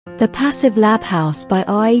The passive lab house by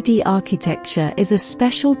RAD Architecture is a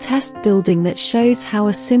special test building that shows how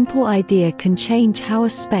a simple idea can change how a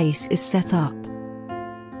space is set up.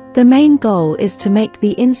 The main goal is to make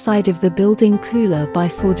the inside of the building cooler by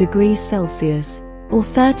 4 degrees Celsius, or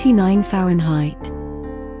 39 Fahrenheit.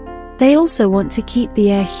 They also want to keep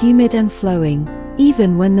the air humid and flowing,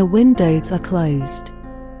 even when the windows are closed.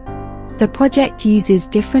 The project uses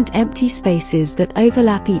different empty spaces that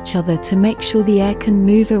overlap each other to make sure the air can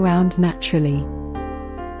move around naturally.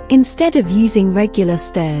 Instead of using regular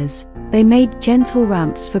stairs, they made gentle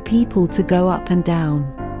ramps for people to go up and down.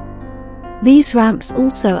 These ramps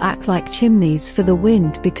also act like chimneys for the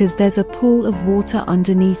wind because there's a pool of water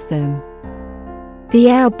underneath them.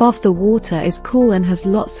 The air above the water is cool and has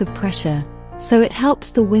lots of pressure, so it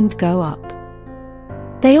helps the wind go up.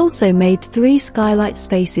 They also made 3 skylight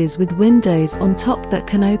spaces with windows on top that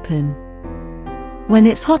can open. When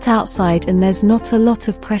it's hot outside and there's not a lot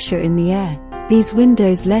of pressure in the air, these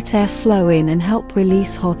windows let air flow in and help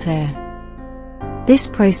release hot air. This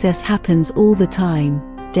process happens all the time,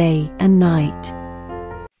 day and night.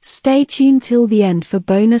 Stay tuned till the end for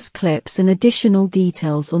bonus clips and additional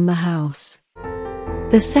details on the house.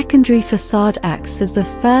 The secondary facade acts as the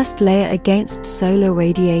first layer against solar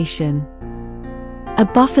radiation. A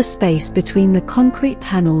buffer space between the concrete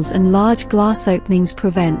panels and large glass openings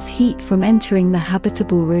prevents heat from entering the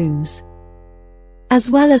habitable rooms. As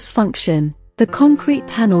well as function, the concrete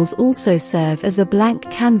panels also serve as a blank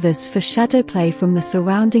canvas for shadow play from the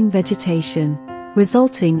surrounding vegetation,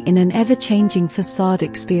 resulting in an ever-changing facade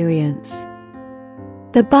experience.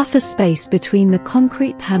 The buffer space between the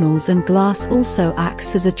concrete panels and glass also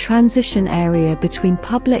acts as a transition area between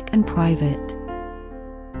public and private.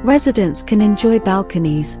 Residents can enjoy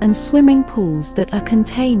balconies and swimming pools that are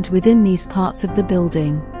contained within these parts of the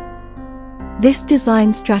building. This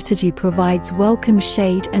design strategy provides welcome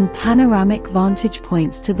shade and panoramic vantage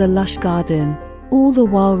points to the lush garden, all the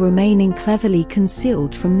while remaining cleverly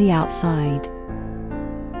concealed from the outside.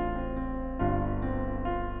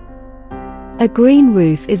 A green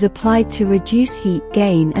roof is applied to reduce heat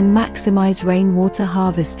gain and maximize rainwater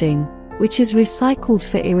harvesting, which is recycled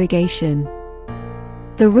for irrigation.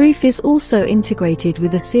 The roof is also integrated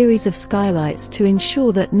with a series of skylights to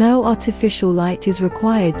ensure that no artificial light is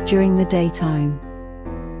required during the daytime.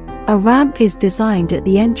 A ramp is designed at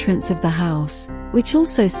the entrance of the house, which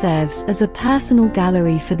also serves as a personal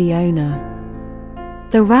gallery for the owner.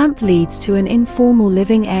 The ramp leads to an informal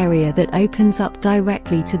living area that opens up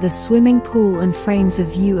directly to the swimming pool and frames a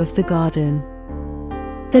view of the garden.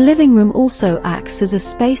 The living room also acts as a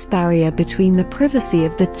space barrier between the privacy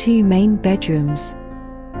of the 2 main bedrooms.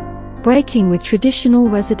 Breaking with traditional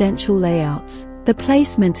residential layouts, the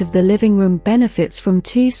placement of the living room benefits from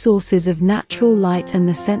 2 sources of natural light and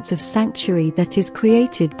the sense of sanctuary that is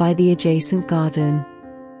created by the adjacent garden.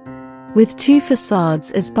 With 2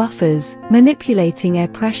 facades as buffers, manipulating air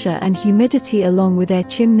pressure and humidity along with air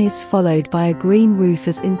chimneys followed by a green roof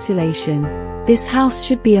as insulation, this house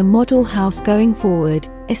should be a model house going forward,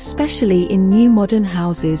 especially in new modern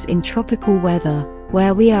houses in tropical weather,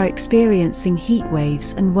 where we are experiencing heat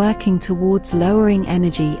waves and working towards lowering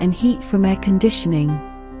energy and heat from air conditioning.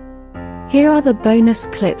 Here are the bonus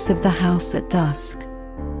clips of the house at dusk.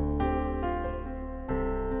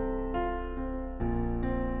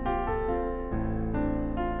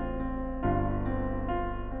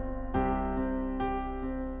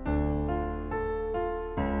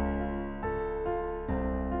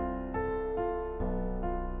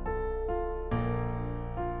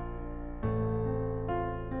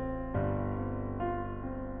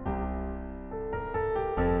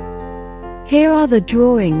 Here are the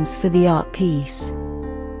drawings for the art piece.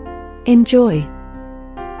 Enjoy!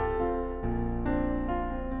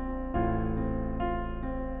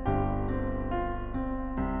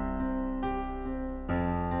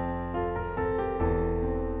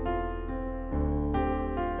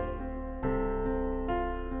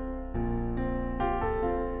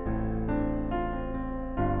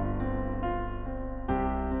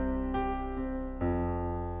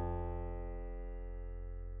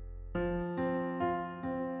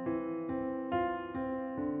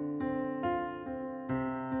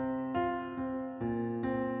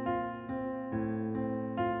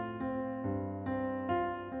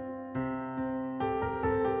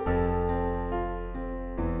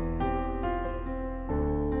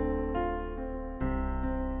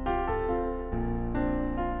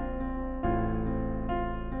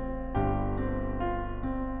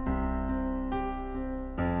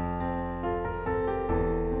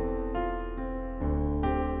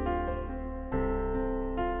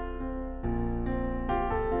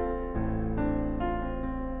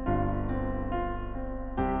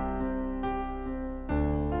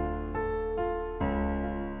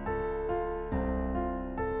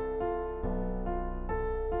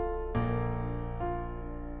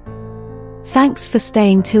 Thanks for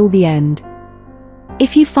staying till the end.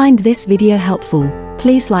 If you find this video helpful,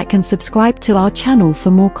 please like and subscribe to our channel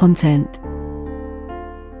for more content.